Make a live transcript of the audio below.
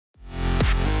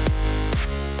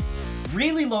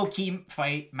Really low-key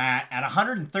fight, Matt, at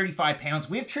 135 pounds.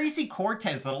 We have Tracy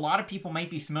Cortez that a lot of people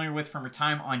might be familiar with from her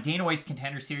time on Dana White's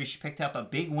Contender Series. She picked up a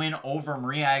big win over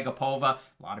Maria Agapova.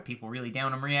 A lot of people really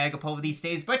down on Maria Agapova these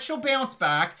days, but she'll bounce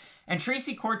back. And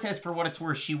Tracy Cortez, for what it's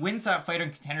worth, she wins that fight on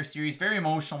Contender Series. Very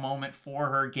emotional moment for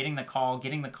her, getting the call,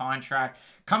 getting the contract.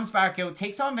 Comes back out,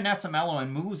 takes on Vanessa Melo,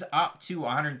 and moves up to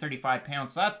 135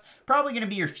 pounds. So that's probably going to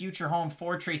be your future home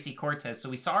for Tracy Cortez. So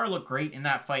we saw her look great in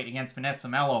that fight against Vanessa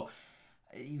Melo.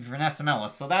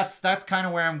 So that's kind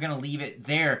of where I'm going to leave it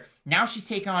there. Now she's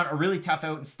taking on a really tough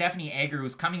out in Stephanie Egger,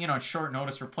 who's coming in on short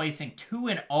notice, replacing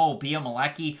 2-0 Bia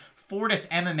Malecki. Fortis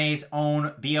MMA's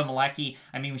own Bia Malecki.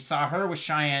 I mean, we saw her with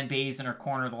Cheyenne Bays in her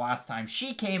corner the last time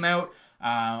she came out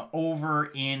over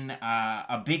in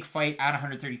a big fight at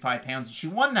 135 pounds, and she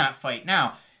won that fight.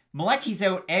 Now, Malecki's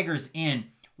out, Egger's in.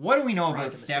 What do we know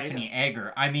about Stephanie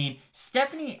Egger? I mean,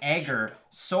 Stephanie Egger,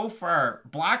 so far,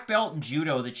 black belt in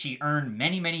judo that she earned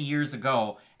many, many years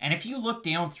ago. And if you look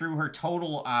down through her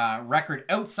total record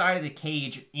outside of the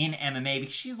cage in MMA,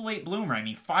 because she's a late bloomer, I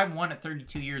mean, 5'1" at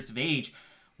 32 years of age,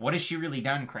 what has she really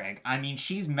done, Craig? I mean,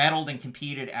 she's medaled and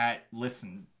competed at,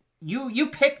 listen, you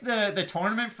pick the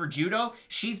tournament for judo,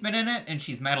 she's been in it, and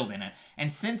she's medaled in it.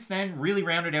 And since then, really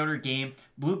rounded out her game.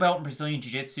 Blue belt in Brazilian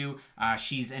Jiu-Jitsu.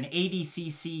 She's an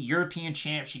ADCC European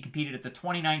champ. She competed at the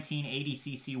 2019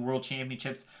 ADCC World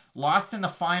Championships. Lost in the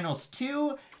finals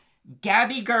to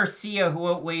Gabby Garcia, who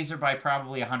outweighs her by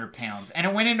probably 100 pounds. And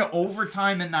it went into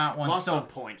overtime in that one. Lost on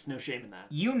points. No shame in that.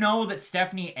 You know that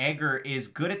Stephanie Egger is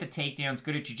good at the takedowns,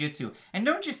 good at jiu-jitsu. And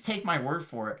don't just take my word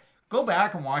for it. Go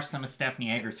back and watch some of Stephanie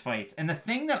Egger's fights. And the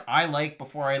thing that I like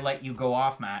before I let you go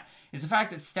off, Matt, is the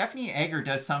fact that Stephanie Egger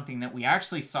does something that we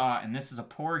actually saw, and this is a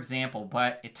poor example,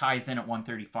 but it ties in at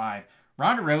 135.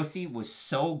 Ronda Rousey was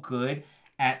so good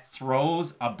at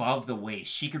throws above the waist.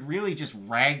 She could really just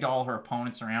ragdoll her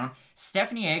opponents around.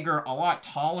 Stephanie Egger, a lot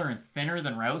taller and thinner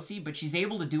than Rousey, but she's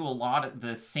able to do a lot of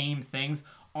the same things.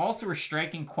 Also, her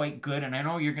striking quite good, and I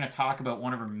know you're going to talk about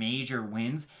one of her major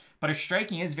wins, but her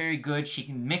striking is very good. She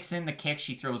can mix in the kicks.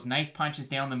 She throws nice punches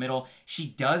down the middle. She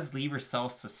does leave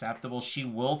herself susceptible. She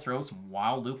will throw some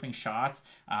wild looping shots,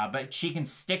 but she can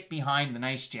stick behind the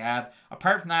nice jab.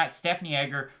 Apart from that, Stephanie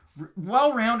Egger,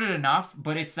 well-rounded enough,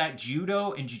 but it's that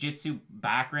judo and jiu-jitsu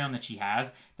background that she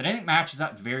has that I think matches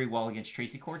up very well against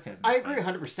Tracy Cortez. I agree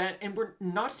 100%, and we're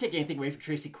not to take anything away from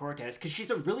Tracy Cortez, because she's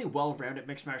a really well-rounded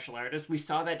mixed martial artist. We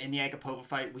saw that in the Agapova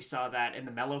fight, we saw that in the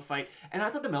Melo fight, and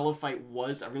I thought the Melo fight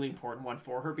was a really important one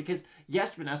for her, because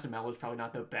yes, Vanessa Melo is probably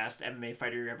not the best MMA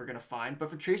fighter you're ever going to find,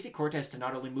 but for Tracy Cortez to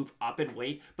not only move up in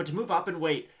weight, but to move up in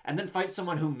weight, and then fight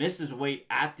someone who misses weight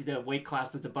at the weight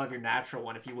class that's above your natural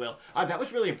one, if you will, that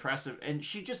was really impressive, and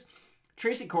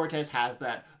Tracy Cortez has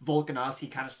that Volkanovski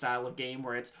kind of style of game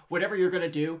where it's whatever you're going to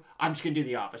do, I'm just going to do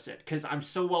the opposite because I'm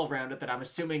so well-rounded that I'm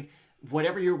assuming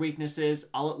whatever your weakness is,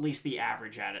 I'll at least be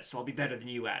average at it, so I'll be better than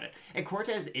you at it. And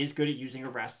Cortez is good at using her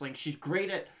wrestling. She's great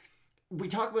at... We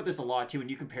talk about this a lot, too, when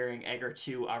you're comparing Egger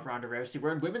to Ronda Rousey,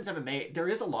 where in women's MMA, there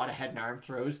is a lot of head and arm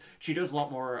throws. Judo's a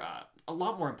lot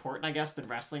more important, I guess, than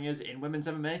wrestling is in women's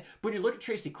MMA. But when you look at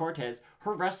Tracy Cortez,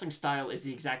 her wrestling style is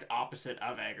the exact opposite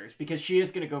of Egger's because she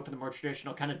is going to go for the more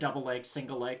traditional kind of double leg,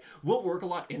 single leg. Will work a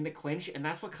lot in the clinch, and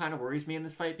that's what kind of worries me in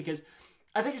this fight because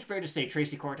I think it's fair to say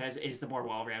Tracy Cortez is the more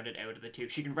well-rounded out of the two.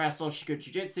 She can wrestle, she's good at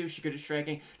jiu-jitsu, she's good at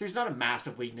striking. There's not a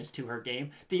massive weakness to her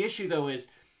game. The issue, though, is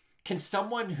can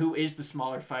someone who is the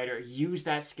smaller fighter use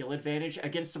that skill advantage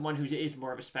against someone who is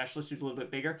more of a specialist, who's a little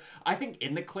bit bigger? I think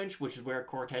in the clinch, which is where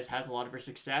Cortez has a lot of her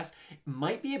success,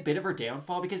 might be a bit of her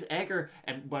downfall because Egger,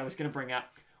 and what I was going to bring up,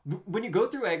 when you go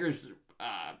through Egger's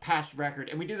past record,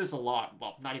 and we do this a lot,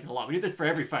 well, not even a lot, we do this for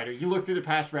every fighter, you look through the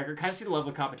past record, kind of see the level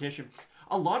of competition.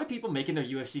 A lot of people making their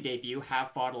UFC debut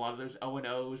have fought a lot of those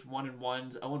 0-0s,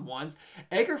 1-1s, 0-1s.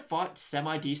 Egger fought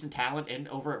semi-decent talent in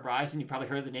over at Rise, and you probably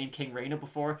heard the name King Reina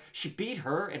before. She beat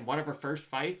her in one of her first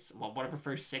fights, well, one of her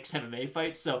first 6 MMA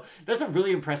fights, so that's a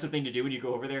really impressive thing to do when you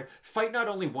go over there. Fight not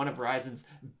only one of Risen's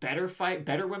better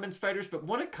women's fighters, but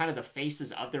one of kind of the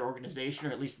faces of their organization,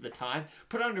 or at least at the time.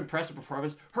 Put on an impressive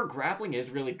performance. Her grappling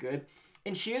is really good.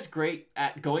 And she is great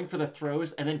at going for the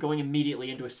throws and then going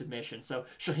immediately into a submission. So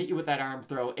she'll hit you with that arm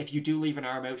throw. If you do leave an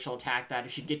arm out, she'll attack that.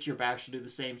 If she can get to your back, she'll do the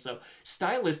same. So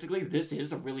stylistically, this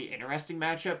is a really interesting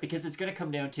matchup because it's going to come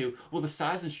down to, will the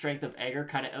size and strength of Egger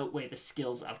kind of outweigh the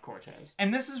skills of Cortez?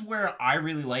 And this is where I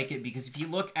really like it because if you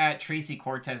look at Tracy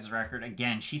Cortez's record,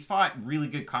 again, she's fought really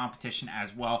good competition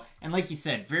as well. And like you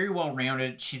said, very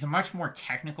well-rounded. She's a much more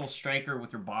technical striker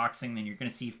with her boxing than you're going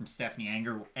to see from Stephanie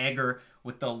Egger,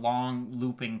 with the long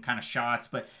looping kind of shots.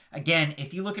 But again,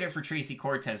 if you look at it for Tracy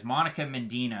Cortez, Monica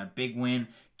Medina, big win.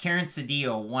 Karen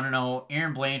Cedillo, 1-0.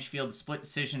 Erin Blanchfield, a split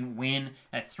decision win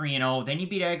at 3-0. Then you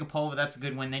beat Agapova, that's a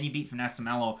good win. Then you beat Vanessa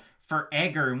Melo. For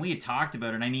Egger, and we had talked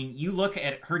about it, I mean, you look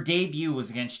at her debut was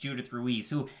against Judith Ruiz,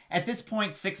 who at this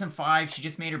point, 6-5, she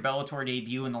just made her Bellator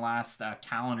debut in the last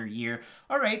calendar year.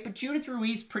 All right, but Judith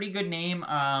Ruiz, pretty good name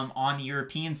on the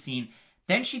European scene.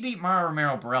 Then she beat Mara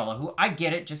Romero Barella, who, I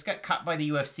get it, just got cut by the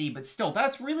UFC, but still,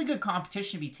 that's really good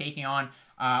competition to be taking on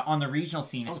the regional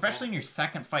scene, especially in your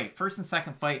second fight. First and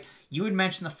second fight, you had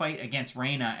mentioned the fight against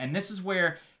Reina, and this is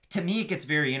where, to me, it gets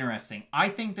very interesting. I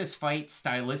think this fight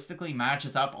stylistically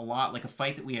matches up a lot like a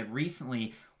fight that we had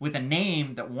recently with a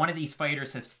name that one of these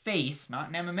fighters has faced, not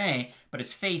in MMA, but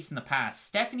has faced in the past.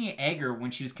 Stephanie Egger,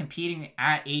 when she was competing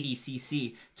at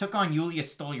ADCC, took on Yulia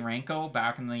Stoliarenko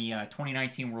back in the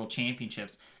 2019 World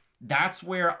Championships. That's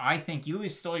where I think Yulia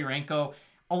Stoliarenko,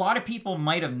 a lot of people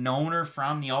might have known her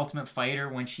from The Ultimate Fighter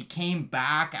when she came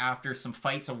back after some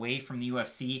fights away from the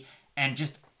UFC and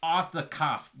just off the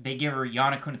cuff, they give her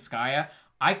Yana Kunitskaya.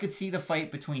 I could see the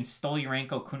fight between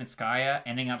Stoliarenko-Kunitskaya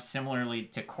ending up similarly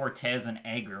to Cortez and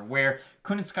Egger, where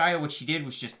Kunitskaya, what she did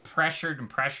was just pressured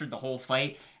the whole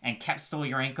fight and kept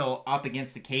Stoliarenko up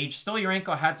against the cage.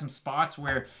 Stoliarenko had some spots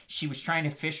where she was trying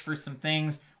to fish for some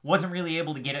things, wasn't really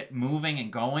able to get it moving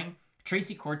and going.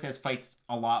 Tracy Cortez fights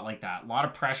a lot like that. A lot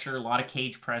of pressure, a lot of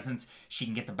cage presence. She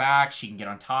can get the back, she can get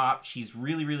on top. She's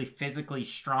really, really physically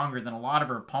stronger than a lot of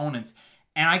her opponents.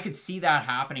 And I could see that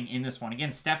happening in this one.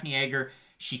 Again, Stephanie Egger,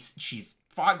 she's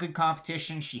fought good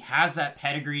competition. She has that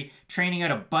pedigree, training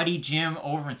at a buddy gym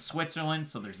over in Switzerland,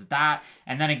 so there's that.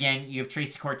 And then again, you have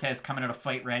Tracy Cortez coming out of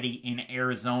Fight Ready in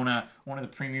Arizona, one of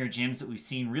the premier gyms that we've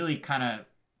seen really kind of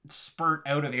spurt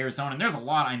out of Arizona. And there's a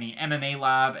lot, I mean, MMA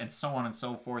Lab and so on and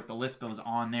so forth. The list goes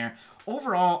on there.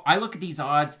 Overall, I look at these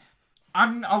odds.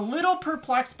 I'm a little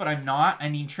perplexed, but I'm not. I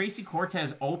mean, Tracy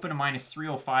Cortez opened a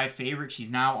 -305 favorite.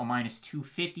 She's now a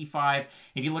 -255.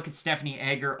 If you look at Stephanie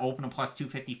Egger, open a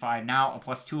 +255, now a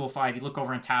 +205. You look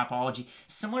over on Tapology,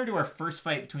 similar to our first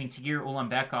fight between Tagir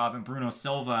Ulanbekov and Bruno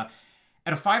Silva.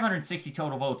 At a 560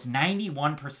 total votes,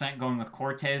 91% going with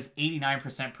Cortez,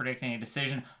 89% predicting a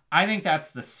decision. I think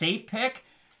that's the safe pick.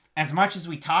 As much as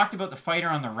we talked about the fighter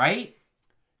on the right,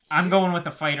 I'm going with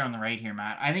the fighter on the right here,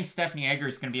 Matt. I think Stephanie Egger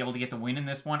is going to be able to get the win in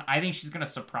this one. I think she's going to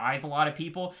surprise a lot of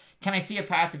people. Can I see a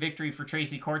path to victory for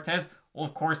Tracy Cortez? Well,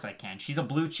 of course I can. She's a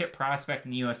blue chip prospect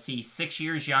in the UFC, 6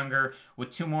 years younger,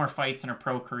 with 2 more fights in her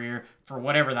pro career, for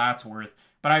whatever that's worth.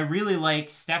 But I really like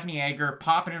Stephanie Egger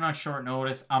popping in on short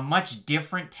notice. A much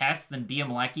different test than Bia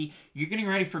Malecki. You're getting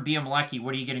ready for Bia Malecki.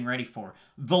 What are you getting ready for?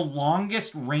 The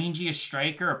longest, rangiest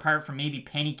striker, apart from maybe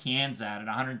Penny Kianzad at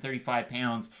 135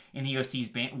 pounds in the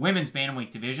UFC's women's bantamweight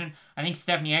division. I think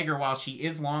Stephanie Egger, while she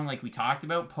is long like we talked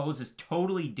about, poses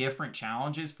totally different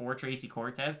challenges for Tracy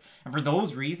Cortez. And for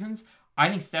those reasons, I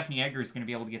think Stephanie Egger is going to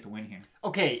be able to get the win here.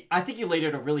 Okay, I think you laid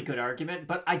out a really good argument,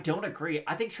 but I don't agree.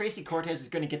 I think Tracy Cortez is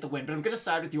going to get the win, but I'm going to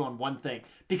side with you on one thing.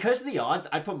 Because of the odds,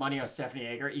 I'd put money on Stephanie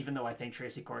Egger, even though I think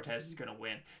Tracy Cortez is going to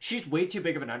win. She's way too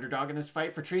big of an underdog in this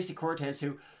fight for Tracy Cortez,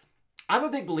 who I'm a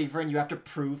big believer in. You have to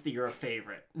prove that you're a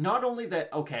favorite. Not only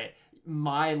that, okay,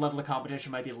 my level of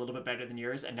competition might be a little bit better than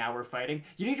yours, and now we're fighting.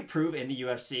 You need to prove in the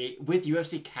UFC with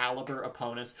UFC caliber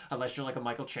opponents, unless you're like a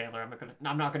Michael Chandler.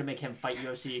 I'm not gonna make him fight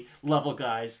UFC level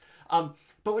guys.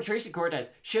 But with Tracy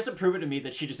Cortez, she hasn't proven to me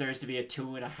that she deserves to be a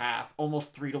 2.5,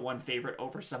 almost 3-1 favorite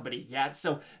over somebody yet.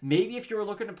 So maybe if you were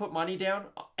looking to put money down,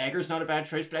 Egger's not a bad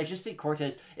choice, but I just think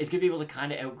Cortez is gonna be able to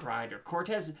kind of outgrind her.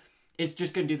 Cortez is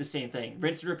just going to do the same thing.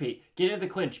 Rinse and repeat. Get into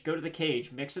the clinch. Go to the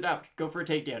cage. Mix it up. Go for a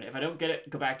takedown. If I don't get it,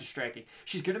 go back to striking.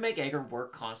 She's going to make Egger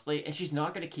work constantly, and she's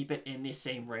not going to keep it in the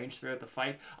same range throughout the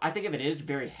fight. I think if it is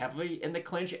very heavily in the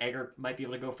clinch, Egger might be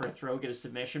able to go for a throw, get a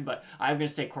submission, but I'm going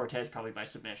to say Cortez probably by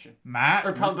submission. Matt?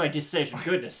 Or probably by decision.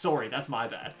 Goodness, sorry. That's my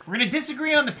bad. We're going to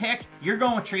disagree on the pick. You're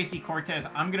going with Tracy Cortez.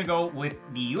 I'm going to go with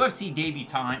the UFC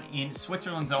debutante in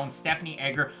Switzerland's own Stephanie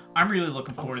Egger. I'm really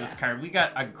looking forward to this card. We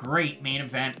got a great main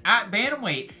event at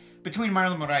bantamweight between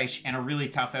Marlon Moraes and a really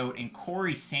tough out in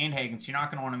Cory Sandhagen, so you're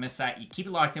not going to want to miss that. You keep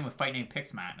it locked in with Fight Night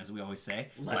Picks, Matt, as we always say.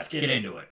 Let's get into it.